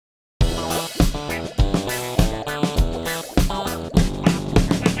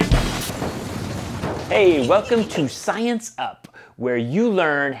Hey, welcome to Science Up, where you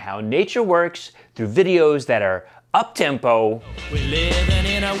learn how nature works through videos that are up-tempo. We're living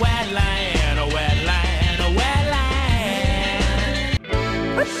in a wetland, a wetland, a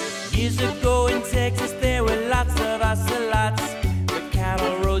wetland. Years ago in Texas, there were lots of ocelots, the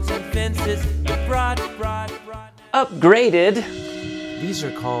cattle roads and fences, the broad. Upgraded. These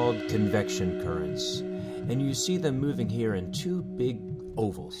are called convection currents, and you see them moving here in two big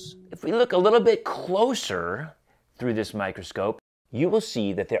ovals. If we look a little bit closer through this microscope, you will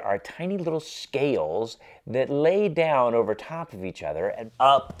see that there are tiny little scales that lay down over top of each other and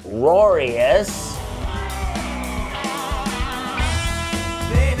uproarious.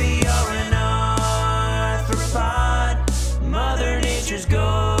 Baby, you're an arthropod, Mother Nature's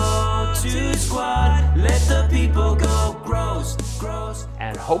go-to squad. Let the people go gross, gross.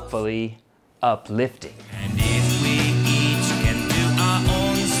 And hopefully uplifting. And if we each can do our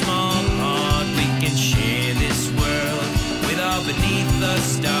own small part, we can share this world with all beneath the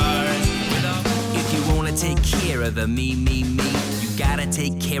stars. If you want to take care of the me, you gotta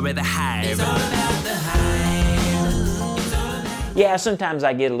take care of the hive. It's all about the hive. Yeah, sometimes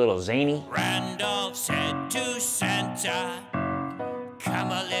I get a little zany. Randolph said to Santa, come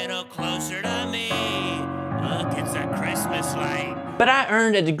a little closer to me. Look, it's a Christmas light. But I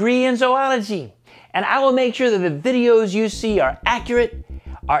earned a degree in zoology, and I will make sure that the videos you see are accurate,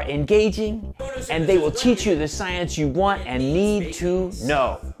 are engaging, and they will teach you the science you want and need to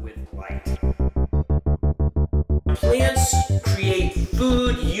know. Plants create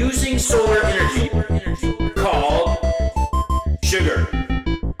food using solar energy called sugar.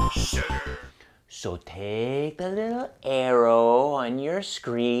 So take the little arrow on your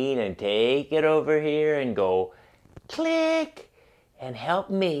screen and take it over here and go click and help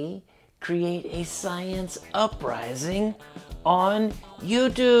me create a science uprising on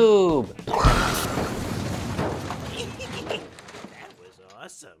YouTube.